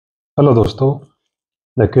Hello दोस्तों,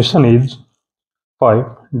 the question is 5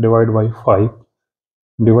 divided by 5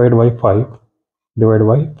 divided by 5 divided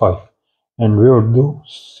by 5 and we would do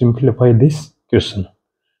simplify this question.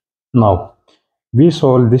 Now we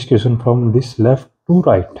solve this question from this left to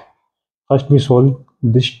right. First we solve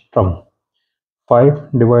this term 5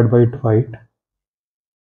 divided by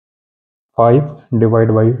 5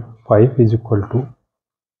 divided by 5 is equal to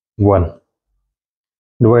 1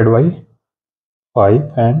 divided by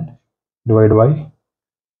 5 and divided by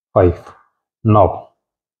 5. Now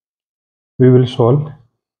we will solve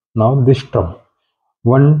now this term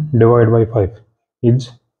 1 divided by 5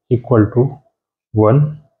 is equal to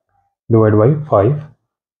 1 divided by 5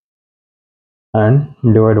 and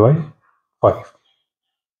divided by 5.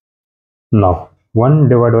 Now 1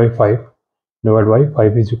 divided by 5 divided by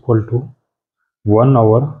 5 is equal to 1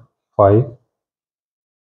 over 5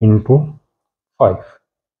 into 5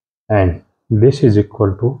 and this is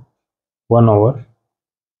equal to 1 over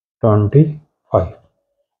 25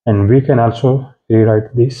 and we can also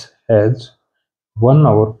rewrite this as 1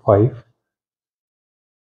 over 5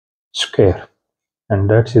 square and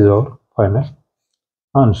that is our final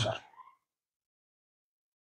answer.